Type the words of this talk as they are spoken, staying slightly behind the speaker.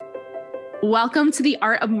Welcome to the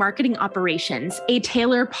Art of Marketing Operations, a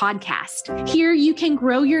Taylor podcast. Here you can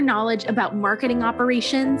grow your knowledge about marketing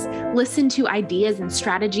operations, listen to ideas and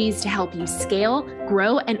strategies to help you scale,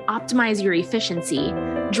 grow, and optimize your efficiency,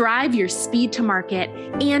 drive your speed to market,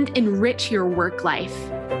 and enrich your work life.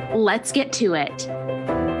 Let's get to it.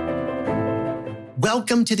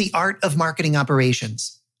 Welcome to the Art of Marketing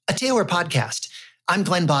Operations, a Taylor podcast. I'm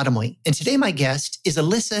Glenn Bottomley, and today my guest is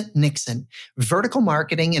Alyssa Nixon, Vertical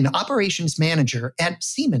Marketing and Operations Manager at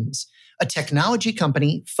Siemens, a technology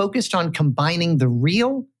company focused on combining the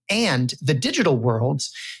real and the digital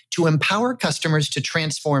worlds to empower customers to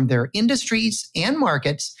transform their industries and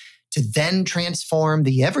markets to then transform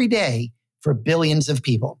the everyday for billions of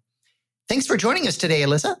people. Thanks for joining us today,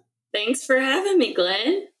 Alyssa. Thanks for having me,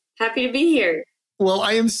 Glenn. Happy to be here. Well,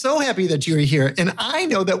 I am so happy that you're here. And I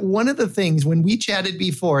know that one of the things when we chatted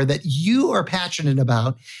before that you are passionate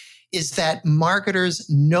about is that marketers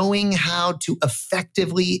knowing how to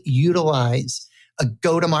effectively utilize a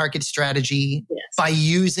go-to-market strategy by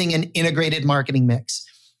using an integrated marketing mix.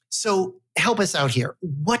 So help us out here.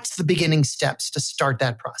 What's the beginning steps to start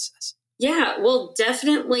that process? Yeah, well,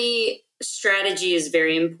 definitely strategy is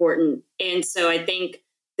very important. And so I think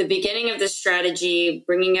the beginning of the strategy,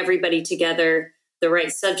 bringing everybody together, the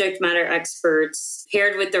right subject matter experts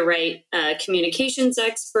paired with the right communications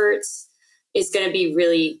experts is going to be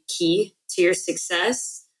really key to your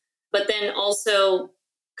success. But then also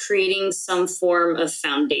creating some form of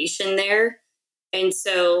foundation there. And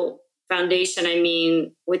so foundation, I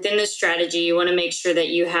mean, within the strategy, you want to make sure that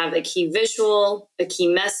you have a key visual, a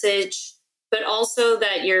key message, but also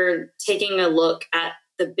that you're taking a look at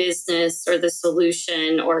the business or the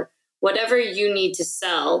solution or whatever you need to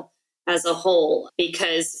sell as a whole,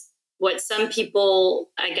 because what some people,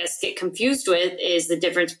 I guess, get confused with is the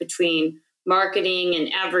difference between marketing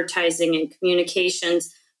and advertising and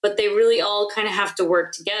communications, but they really all kind of have to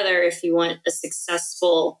work together if you want a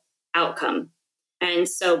successful outcome. And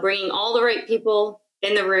so bringing all the right people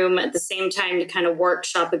in the room at the same time to kind of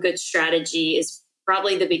workshop a good strategy is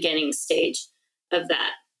probably the beginning stage of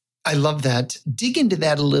that. I love that. Dig into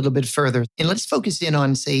that a little bit further. And let's focus in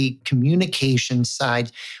on, say, communication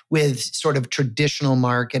side with sort of traditional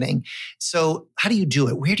marketing. So how do you do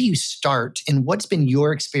it? Where do you start? And what's been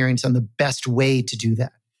your experience on the best way to do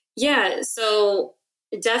that? Yeah, so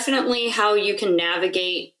definitely how you can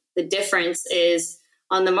navigate the difference is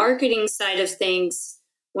on the marketing side of things,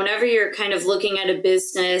 whenever you're kind of looking at a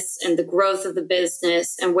business and the growth of the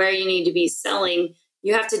business and where you need to be selling,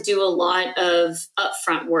 you have to do a lot of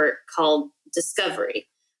upfront work called discovery,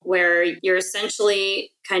 where you're essentially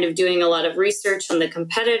kind of doing a lot of research on the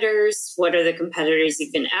competitors. What are the competitors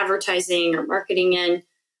even advertising or marketing in?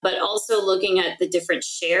 But also looking at the different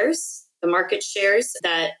shares, the market shares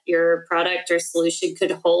that your product or solution could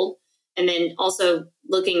hold. And then also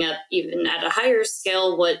looking up even at a higher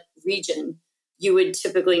scale, what region you would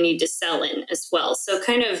typically need to sell in as well. So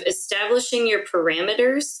kind of establishing your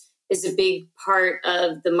parameters is a big part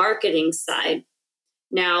of the marketing side.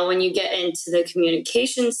 Now, when you get into the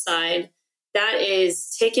communication side, that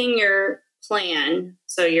is taking your plan,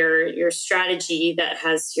 so your strategy that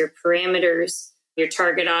has your parameters, your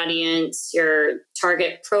target audience, your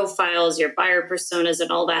target profiles, your buyer personas, and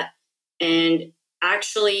all that, and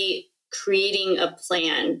actually creating a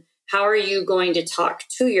plan. How are you going to talk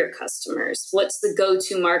to your customers? What's the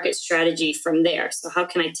go-to market strategy from there? So how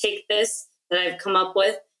can I take this that I've come up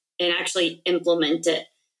with and actually implement it?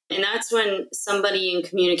 And that's when somebody in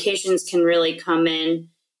communications can really come in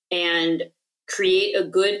and create a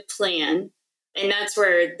good plan. And that's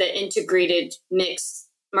where the integrated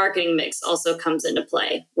marketing mix also comes into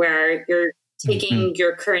play, where you're taking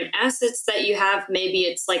your current assets that you have. Maybe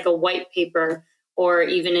it's like a white paper or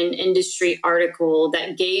even an industry article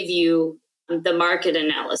that gave you the market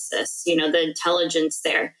analysis, the intelligence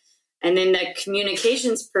there. And then the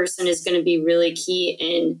communications person is going to be really key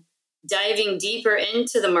in diving deeper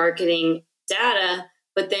into the marketing data,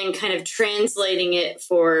 but then kind of translating it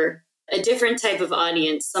for a different type of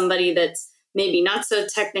audience, somebody that's maybe not so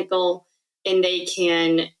technical, and they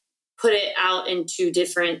can put it out into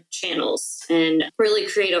different channels and really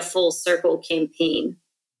create a full circle campaign.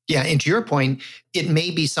 Yeah, and to your point, it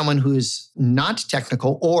may be someone who's not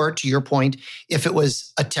technical, or to your point, if it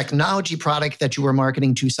was a technology product that you were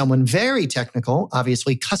marketing to someone very technical,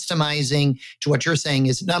 obviously customizing to what you're saying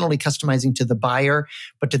is not only customizing to the buyer,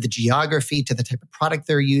 but to the geography, to the type of product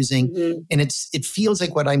they're using. Mm-hmm. And it feels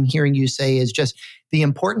like what I'm hearing you say is just the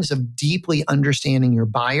importance of deeply understanding your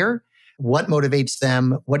buyer, what motivates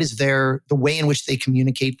them, what is the way in which they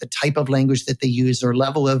communicate, the type of language that they use, their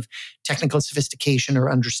level of technical sophistication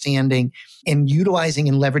or understanding, and utilizing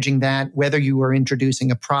and leveraging that, whether you are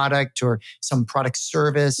introducing a product or some product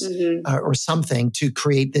service or something, to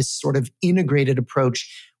create this sort of integrated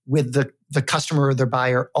approach with the customer or their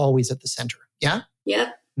buyer always at the center. Yeah?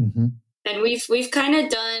 Yep. Mm-hmm. And we've kind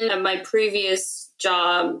of done at my previous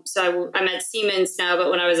job. So I'm at Siemens now,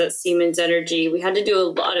 but when I was at Siemens Energy, we had to do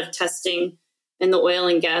a lot of testing in the oil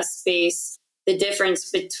and gas space. The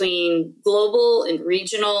difference between global and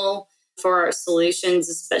regional for our solutions,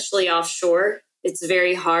 especially offshore, it's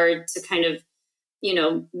very hard to kind of,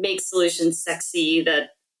 make solutions sexy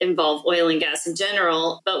that involve oil and gas in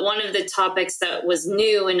general. But one of the topics that was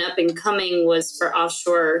new and up and coming was for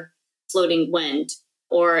offshore floating wind.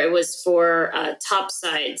 Or it was for a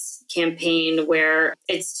topsides campaign where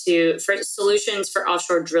it's for solutions for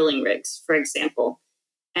offshore drilling rigs, for example.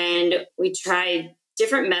 And we tried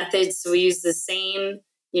different methods. So we used the same,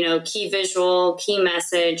 key visual, key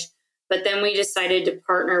message, but then we decided to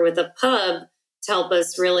partner with a pub to help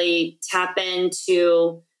us really tap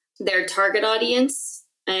into their target audience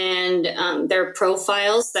and their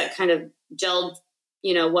profiles that kind of gelled,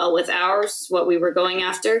 well with ours, what we were going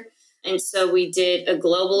after. And so we did a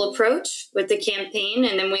global approach with the campaign.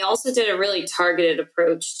 And then we also did a really targeted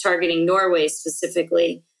approach, targeting Norway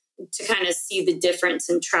specifically, to kind of see the difference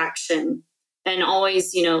in traction and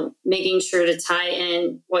always, making sure to tie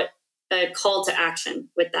in what a call to action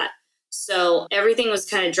with that. So everything was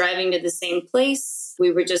kind of driving to the same place.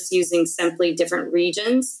 We were just using simply different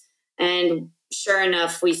regions. And sure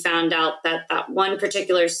enough, we found out that one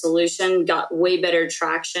particular solution got way better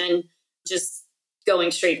traction, just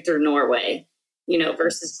going straight through Norway,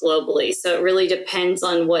 versus globally. So it really depends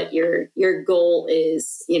on what your goal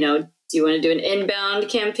is. Do you want to do an inbound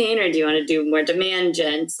campaign or do you want to do more demand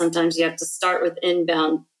gen? Sometimes you have to start with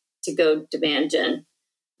inbound to go demand gen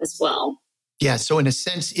as well. Yeah. So in a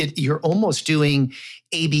sense, you're almost doing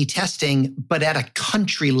A/B testing, but at a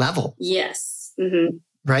country level. Yes. Mm-hmm.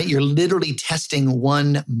 Right? You're literally testing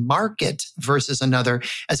one market versus another,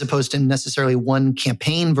 as opposed to necessarily one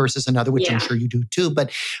campaign versus another, which I'm sure you do too.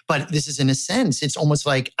 But this is, in a sense, it's almost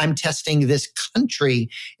like I'm testing this country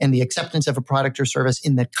and the acceptance of a product or service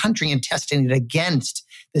in that country and testing it against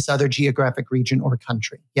this other geographic region or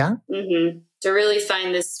country. Yeah? Mm-hmm. To really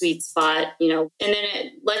find this sweet spot, and then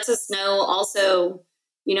it lets us know also,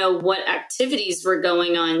 what activities were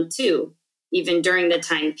going on too, even during the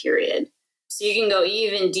time period. So you can go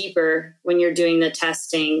even deeper when you're doing the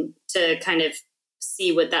testing to kind of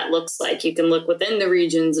see what that looks like. You can look within the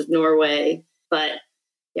regions of Norway, but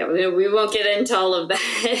we won't get into all of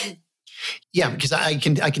that. Yeah, because I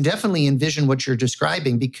can definitely envision what you're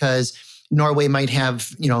describing, because Norway might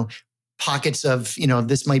have, pockets of,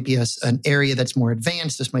 this might be an area that's more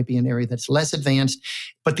advanced. This might be an area that's less advanced.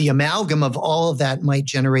 But the amalgam of all of that might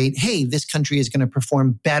generate, hey, this country is going to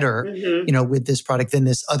perform better, with this product than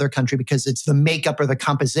this other country, because it's the makeup or the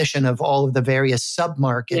composition of all of the various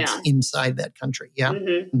sub-markets inside that country. Yeah.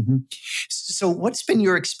 Mm-hmm. Mm-hmm. So what's been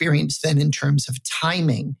your experience then in terms of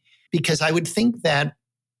timing? Because I would think that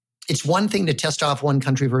it's one thing to test off one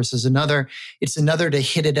country versus another. It's another to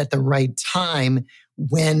hit it at the right time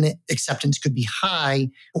when acceptance could be high,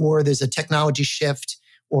 or there's a technology shift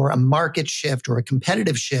or a market shift or a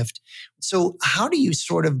competitive shift. So how do you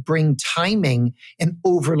sort of bring timing and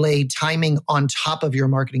overlay timing on top of your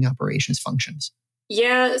marketing operations functions?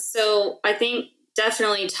 Yeah, so I think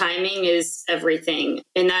definitely timing is everything.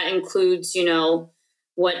 And that includes,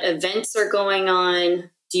 what events are going on.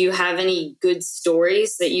 Do you have any good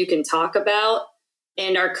stories that you can talk about?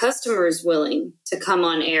 And are customers willing to come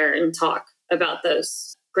on air and talk about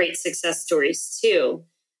those great success stories too?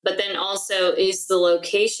 But then also, is the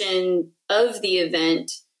location of the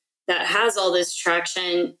event that has all this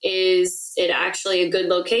traction, is it actually a good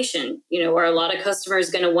location? Are a lot of customers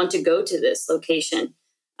going to want to go to this location?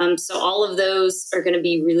 So all of those are going to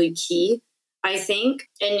be really key, I think.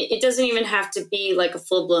 And it doesn't even have to be like a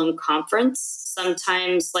full-blown conference.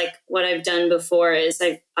 Sometimes, like what I've done before is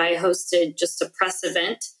I hosted just a press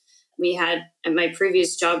event. We had, at my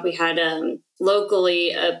previous job, we had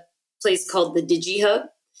locally a place called the DigiHub,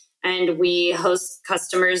 and we host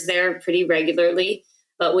customers there pretty regularly.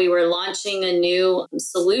 But we were launching a new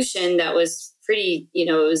solution that was pretty,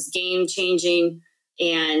 it was game-changing.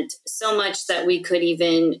 And so much that we could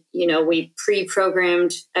even, we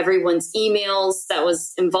pre-programmed everyone's emails that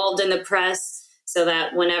was involved in the press, so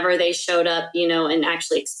that whenever they showed up, and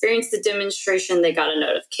actually experienced the demonstration, they got a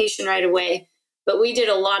notification right away. But we did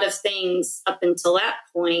a lot of things up until that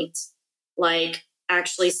point, like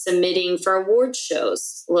actually submitting for award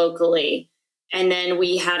shows locally. And then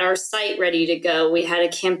we had our site ready to go. We had a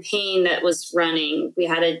campaign that was running. We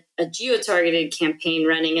had a geo-targeted campaign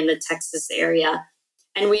running in the Texas area.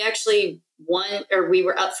 And we actually won, or we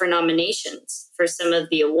were up for nominations for some of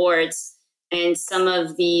the awards. And some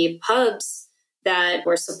of the pubs that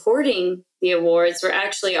were supporting the awards were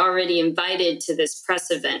actually already invited to this press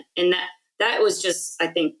event. And that was just, I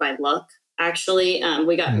think, by luck, actually.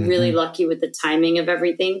 We got really lucky with the timing of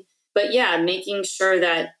everything. But yeah, making sure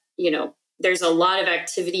that, there's a lot of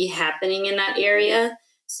activity happening in that area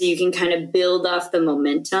so you can kind of build off the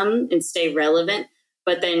momentum and stay relevant.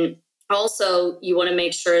 But then also you want to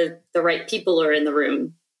make sure the right people are in the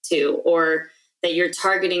room too, or that you're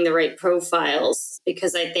targeting the right profiles,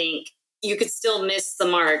 because I think you could still miss the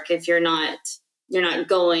mark if you're not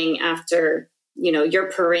going after,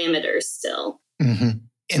 your parameters still. Mm-hmm.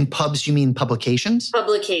 In pubs, you mean publications?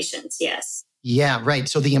 Publications, yes. Yeah, right.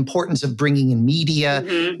 So the importance of bringing in media,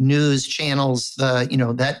 news channels,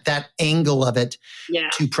 that angle of it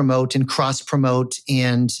to promote and cross promote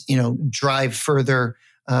and, drive further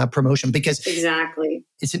promotion, because exactly,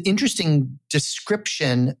 it's an interesting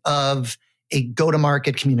description of a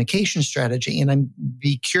go-to-market communication strategy. And I'm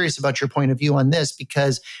be curious about your point of view on this,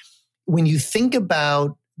 because when you think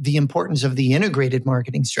about the importance of the integrated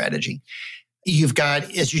marketing strategy, you've got,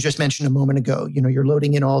 as you just mentioned a moment ago, you're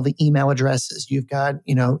loading in all the email addresses. You've got,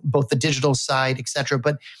 both the digital side, et cetera.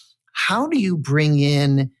 But how do you bring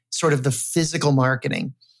in sort of the physical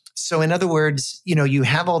marketing? So in other words, you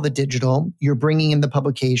have all the digital, you're bringing in the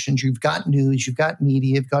publications, you've got news, you've got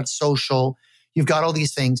media, you've got social, you've got all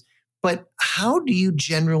these things. But how do you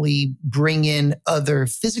generally bring in other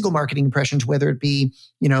physical marketing impressions, whether it be,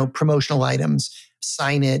 promotional items,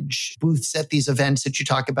 signage, booths at these events that you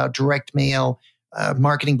talk about, direct mail,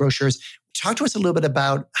 marketing brochures? Talk to us a little bit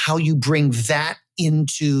about how you bring that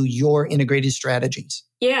into your integrated strategies.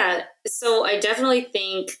 Yeah, so I definitely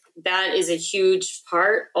think that is a huge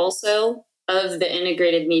part also of the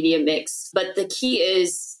integrated media mix. But the key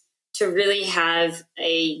is to really have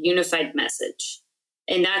a unified message.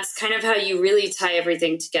 And that's kind of how you really tie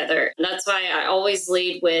everything together. That's why I always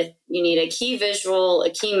lead with, you need a key visual, a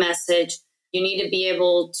key message. You need to be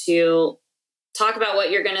able to talk about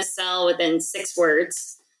what you're going to sell within 6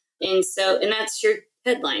 words. And that's your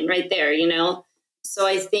headline right there, So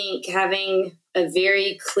I think having a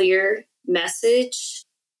very clear message,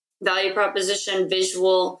 value proposition,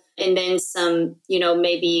 visual, and then some,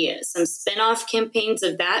 maybe some spin-off campaigns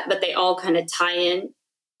of that, but they all kind of tie in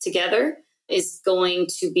together, is going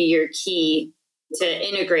to be your key to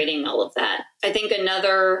integrating all of that. I think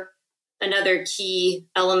another key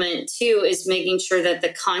element too is making sure that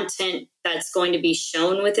the content that's going to be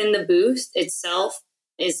shown within the booth itself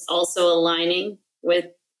is also aligning with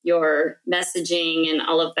your messaging and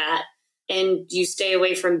all of that. And you stay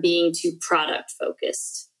away from being too product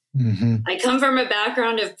focused. Mm-hmm. I come from a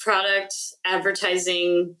background of product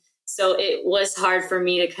advertising, so it was hard for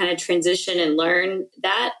me to kind of transition and learn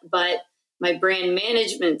that. But my brand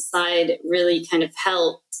management side really kind of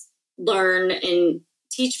helped learn and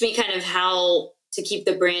teach me kind of how to keep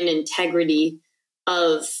the brand integrity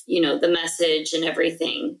of, the message and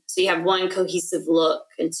everything. So you have one cohesive look.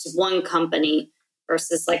 It's one company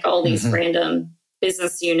versus like all these random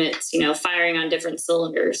business units, firing on different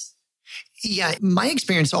cylinders. Yeah. My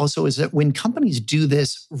experience also is that when companies do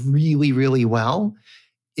this really, really well,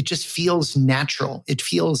 it just feels natural. It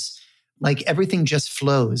feels like everything just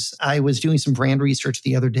flows. I was doing some brand research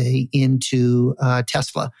the other day into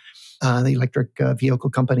Tesla, the electric vehicle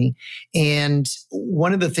company. And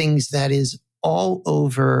one of the things that is all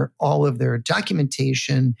over all of their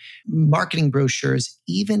documentation, marketing brochures,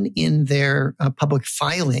 even in their public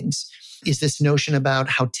filings, is this notion about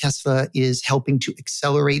how Tesla is helping to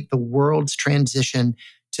accelerate the world's transition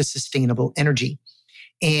to sustainable energy.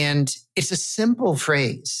 And it's a simple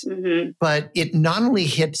phrase, but it not only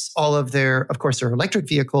hits all of their electric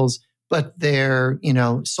vehicles, but their,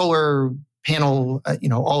 solar panel,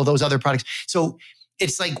 all of those other products. So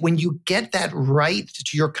it's like when you get that right,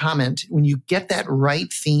 to your comment, when you get that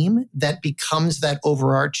right theme that becomes that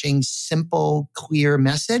overarching, simple, clear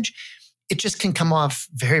message, it just can come off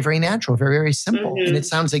very, very natural, very, very simple. And it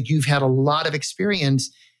sounds like you've had a lot of experience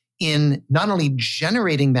in not only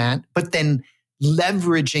generating that, but then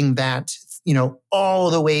leveraging that, all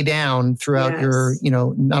the way down throughout your,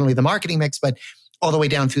 not only the marketing mix, but all the way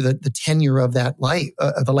down through the tenure of that life,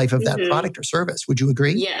 the life of that product or service. Would you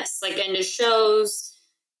agree? Yes. Like into shows,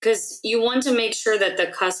 because you want to make sure that the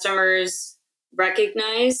customers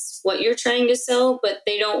recognize what you're trying to sell, but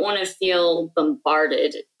they don't want to feel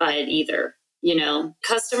bombarded by it either.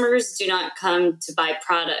 Customers do not come to buy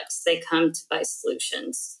products, they come to buy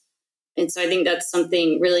solutions. And so I think that's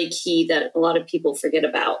something really key that a lot of people forget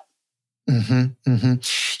about. Mm-hmm, mm-hmm.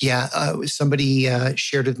 Yeah. Somebody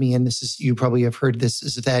shared with me, and this is, you probably have heard this,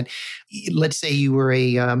 is that let's say you were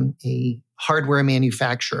a hardware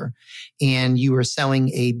manufacturer and you were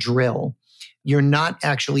selling a drill. You're not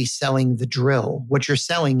actually selling the drill. What you're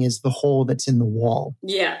selling is the hole that's in the wall.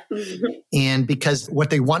 Yeah. And because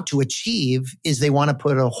what they want to achieve is they want to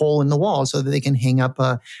put a hole in the wall so that they can hang up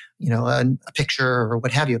a picture or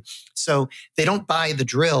what have you. So they don't buy the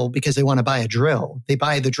drill because they want to buy a drill. They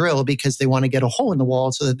buy the drill because they want to get a hole in the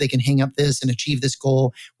wall so that they can hang up this and achieve this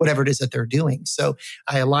goal, whatever it is that they're doing. So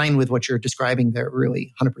I align with what you're describing there,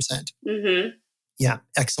 really, 100%. Mm-hmm. Yeah,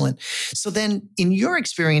 excellent. So then in your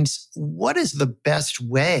experience, what is the best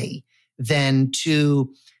way then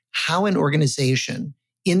to how an organization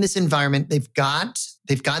in this environment, they've got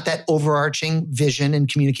that overarching vision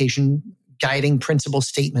and communication guiding principle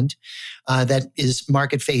statement that is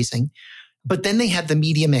market facing. But then they have the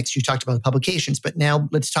media mix. You talked about the publications, but now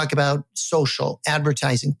let's talk about social,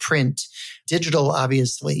 advertising, print, digital,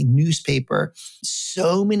 obviously, newspaper,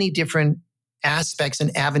 so many different aspects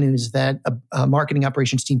and avenues that a marketing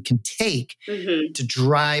operations team can take to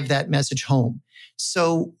drive that message home.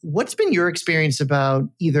 So what's been your experience about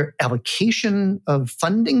either allocation of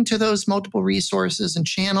funding to those multiple resources and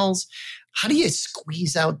channels? How do you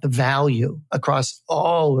squeeze out the value across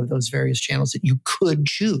all of those various channels that you could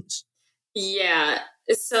choose? Yeah.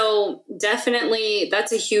 So definitely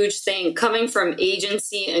that's a huge thing. Coming from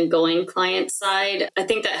agency and going client side, I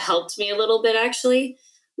think that helped me a little bit actually.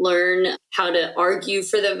 Learn how to argue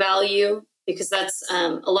for the value, because that's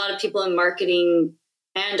a lot of people in marketing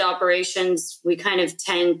and operations, we kind of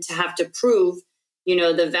tend to have to prove,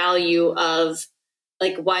 the value of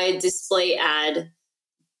like why a display ad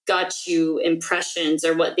got you impressions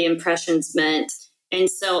or what the impressions meant. And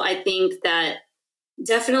so I think that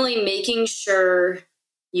definitely making sure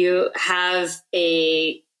you have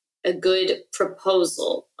a good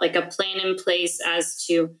proposal, like a plan in place as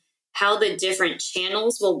to how the different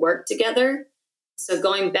channels will work together. So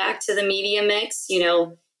going back to the media mix,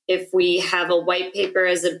 if we have a white paper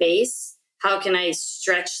as a base, how can I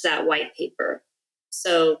stretch that white paper?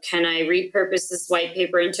 So can I repurpose this white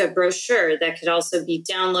paper into a brochure that could also be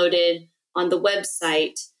downloaded on the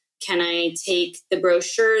website? Can I take the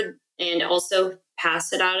brochure and also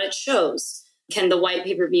pass it out at shows? Can the white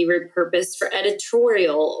paper be repurposed for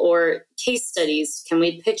editorial or case studies? Can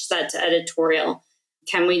we pitch that to editorial?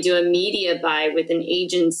 Can we do a media buy with an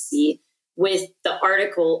agency with the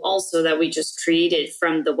article also that we just created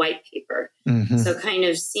from the white paper? Mm-hmm. So kind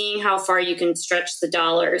of seeing how far you can stretch the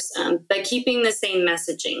dollars, but keeping the same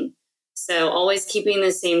messaging. So always keeping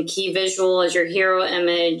the same key visual as your hero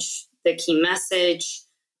image, the key message,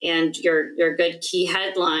 and your good key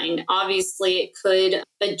headline. Obviously, it could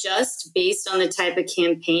adjust based on the type of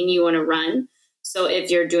campaign you want to run. So if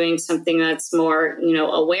you're doing something that's more,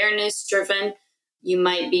 awareness driven, you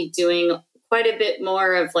might be doing quite a bit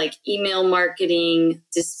more of like email marketing,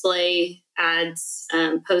 display ads,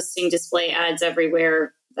 posting display ads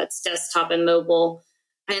everywhere. That's desktop and mobile.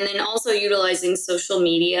 And then also utilizing social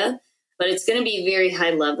media, but it's going to be very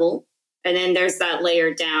high level. And then there's that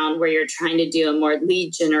layer down where you're trying to do a more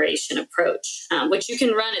lead generation approach, which you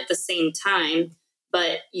can run at the same time,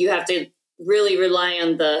 but you have to really rely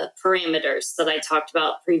on the parameters that I talked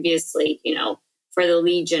about previously, for the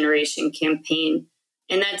lead generation campaign.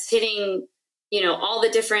 And that's hitting, all the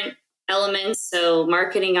different elements. So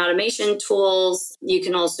marketing automation tools, you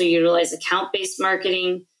can also utilize account-based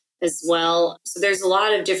marketing as well. So there's a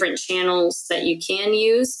lot of different channels that you can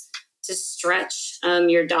use to stretch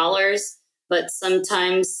your dollars, but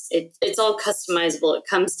sometimes it's all customizable. It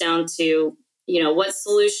comes down to, what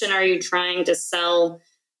solution are you trying to sell?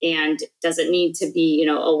 And does it need to be,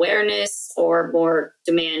 awareness or more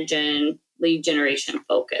demand gen, lead generation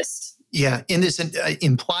focused? Yeah, in this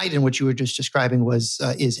implied in what you were just describing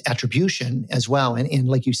is attribution as well, and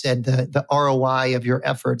like you said, the ROI of your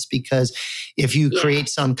efforts. Because if you create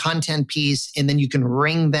some content piece and then you can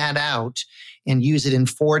wring that out and use it in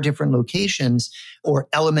 4 different locations or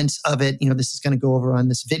elements of it, this is going to go over on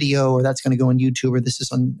this video, or that's going to go on YouTube, or this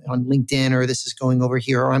is on LinkedIn, or this is going over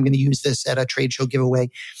here, or I'm going to use this at a trade show giveaway.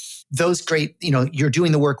 Those great, you're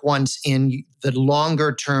doing the work once, and the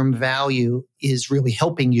longer term value is really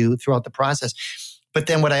helping you throughout the process. But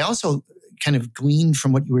then what I also kind of gleaned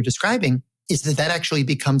from what you were describing is that actually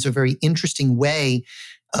becomes a very interesting way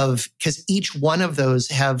of, because each one of those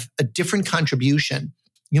have a different contribution.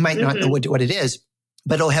 You might not know what it is,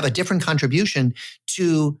 but it'll have a different contribution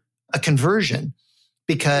to a conversion,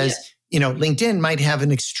 because LinkedIn might have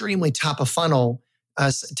an extremely top of funnel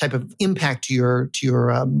type of impact to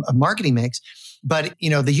your marketing mix. But, the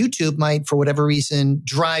YouTube might, for whatever reason,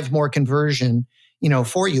 drive more conversion,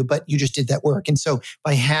 for you, but you just did that work. And so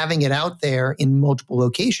by having it out there in multiple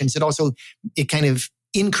locations, it kind of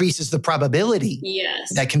increases the probability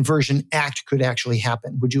that conversion could actually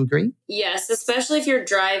happen. Would you agree? Yes, especially if you're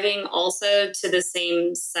driving also to the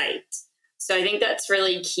same site. So I think that's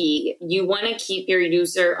really key. You want to keep your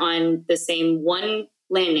user on the same one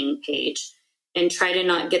landing page and try to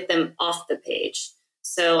not get them off the page.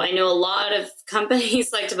 So I know a lot of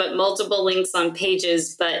companies like to put multiple links on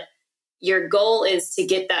pages, but your goal is to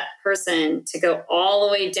get that person to go all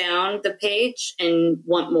the way down the page and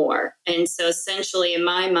want more. And so essentially, in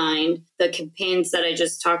my mind, the campaigns that I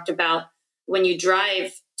just talked about, when you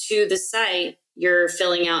drive to the site, you're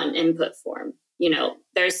filling out an input form.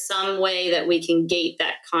 There's some way that we can gate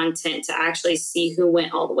that content to actually see who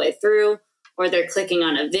went all the way through, or they're clicking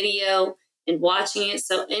on a video and watching it.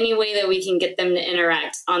 So any way that we can get them to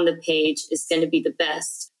interact on the page is going to be the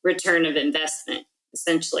best return of investment,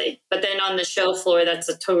 essentially. But then on the show floor, that's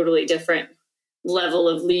a totally different level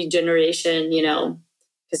of lead generation,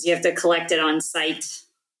 because you have to collect it on site,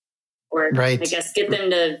 or I guess get them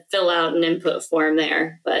to fill out an input form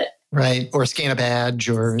there. But right. Or scan a badge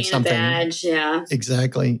or something. Yeah.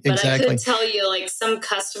 Exactly. But I could tell you, like, some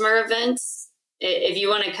customer events, if you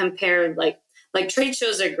want to compare, like trade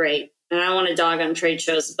shows are great. And I don't want to dog on trade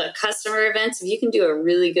shows, but customer events, if you can do a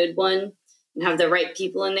really good one and have the right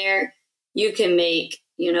people in there, you can make,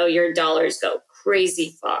 your dollars go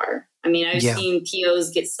crazy far. I mean, I've seen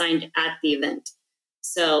POs get signed at the event.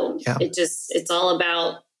 So it's all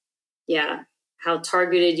about, how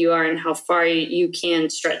targeted you are and how far you can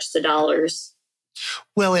stretch the dollars.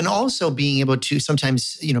 Well, and also being able to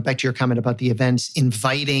sometimes, back to your comment about the events,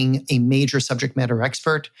 inviting a major subject matter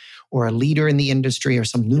expert or a leader in the industry or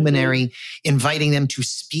some luminary, inviting them to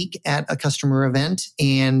speak at a customer event.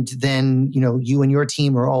 And then, you and your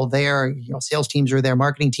team are all there, sales teams are there,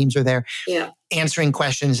 marketing teams are there, answering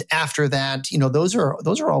questions after that. Those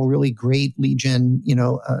are all really great lead gen,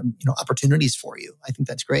 opportunities for you. I think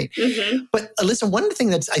that's great. Mm-hmm. But Alyssa, one thing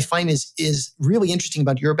that I find is really interesting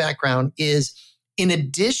about your background is, in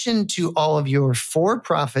addition to all of your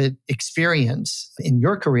for-profit experience in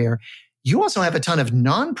your career, you also have a ton of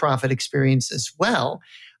nonprofit experience as well.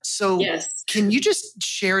 So can you just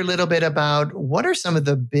share a little bit about what are some of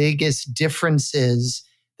the biggest differences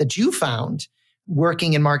that you found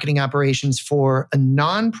working in marketing operations for a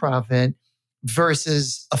nonprofit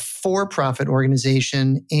versus a for-profit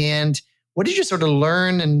organization? And what did you sort of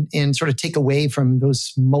learn and sort of take away from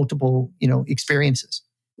those multiple, experiences?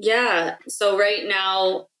 Yeah. So right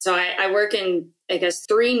now, I work in,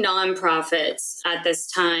 3 nonprofits at this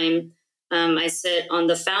time. I sit on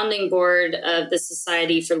the founding board of the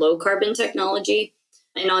Society for Low Carbon Technology.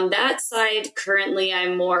 And on that side, currently,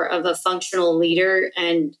 I'm more of a functional leader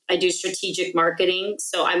and I do strategic marketing.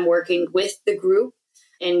 So I'm working with the group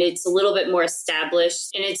and it's a little bit more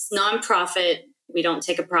established, and it's nonprofit. We don't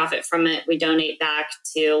take a profit from it. We donate back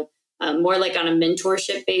to more like on a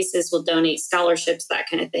mentorship basis. We'll donate scholarships, that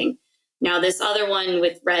kind of thing. Now, this other one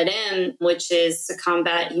with Red M, which is to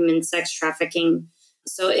combat human sex trafficking.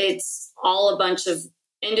 So it's all a bunch of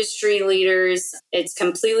industry leaders. It's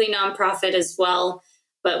completely nonprofit as well,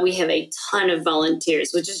 but we have a ton of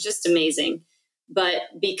volunteers, which is just amazing. But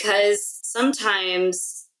because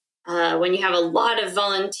sometimes when you have a lot of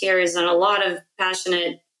volunteers and a lot of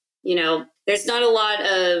passionate, there's not a lot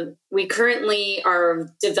of, we currently are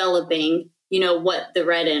developing, what the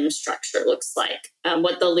Red M structure looks like,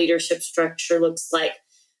 what the leadership structure looks like.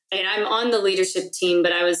 And I'm on the leadership team,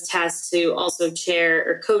 but I was tasked to also chair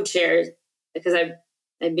or co-chair, because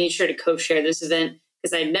I made sure to co-chair this event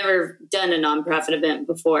because I'd never done a nonprofit event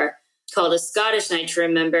before, called a Scottish Night to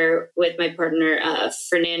Remember with my partner,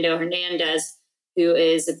 Fernando Hernandez, who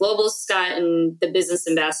is a global Scot and the business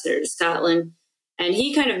ambassador to Scotland. And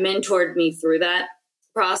he kind of mentored me through that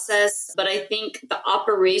process. But I think the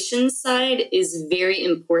operations side is very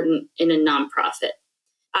important in a nonprofit.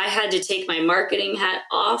 I had to take my marketing hat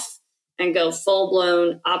off and go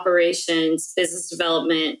full-blown operations, business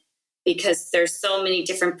development, because there's so many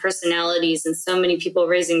different personalities and so many people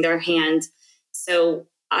raising their hand. So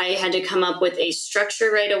I had to come up with a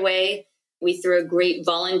structure right away. We threw a great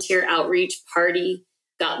volunteer outreach party,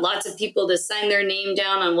 got lots of people to sign their name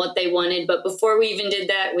down on what they wanted. But before we even did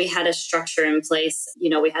that, we had a structure in place.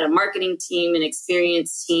 We had a marketing team, an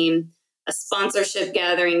experience team, a sponsorship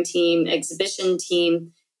gathering team, exhibition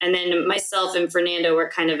team. And then myself and Fernando were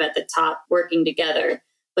kind of at the top working together.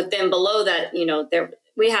 But then below that,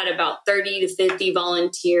 we had about 30 to 50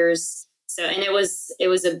 volunteers. So, and it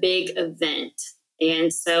was a big event.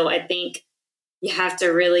 And so I think you have to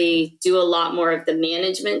really do a lot more of the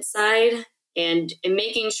management side and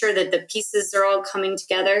making sure that the pieces are all coming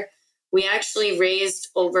together. We actually raised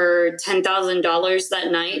over $10,000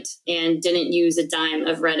 that night and didn't use a dime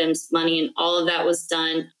of RedM's money. And all of that was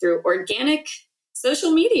done through organic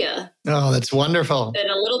social media. Oh, that's wonderful. And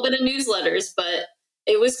a little bit of newsletters, but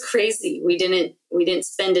it was crazy. We didn't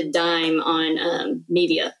spend a dime on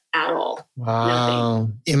media at all. Wow.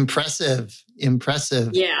 Nothing. Impressive.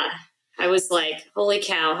 Yeah. I was like, holy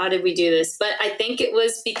cow, how did we do this? But I think it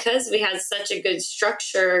was because we had such a good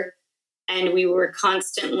structure and we were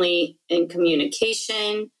constantly in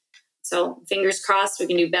communication. So fingers crossed we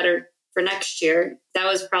can do better for next year. That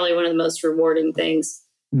was probably one of the most rewarding things.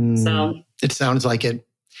 So it sounds like it.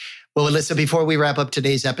 Well, Alyssa, before we wrap up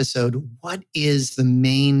today's episode, what is the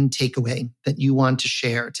main takeaway that you want to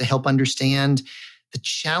share to help understand the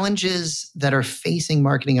challenges that are facing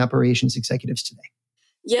marketing operations executives today?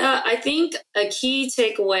 Yeah, I think a key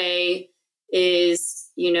takeaway is,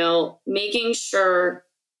 making sure,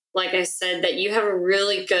 like I said, that you have a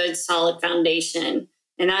really good, solid foundation.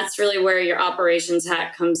 And that's really where your operations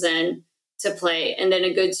hat comes in to play. And then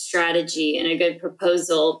a good strategy and a good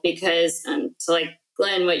proposal, because so like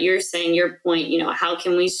Glenn, what you're saying, your point, how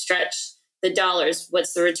can we stretch the dollars?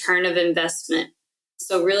 What's the return of investment?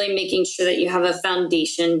 So really making sure that you have a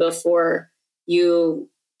foundation before you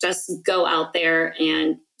just go out there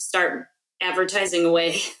and start advertising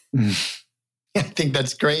away. I think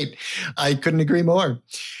that's great. I couldn't agree more.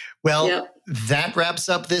 Well, That wraps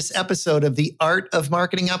up this episode of The Art of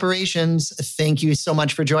Marketing Operations. Thank you so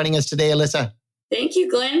much for joining us today, Alyssa. Thank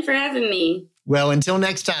you, Glenn, for having me. Well, until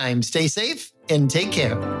next time, stay safe and take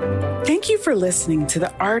care. Thank you for listening to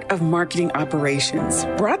The Art of Marketing Operations,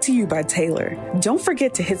 brought to you by Taylor. Don't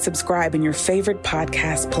forget to hit subscribe in your favorite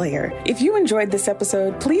podcast player. If you enjoyed this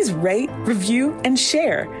episode, please rate, review, and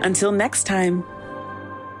share. Until next time.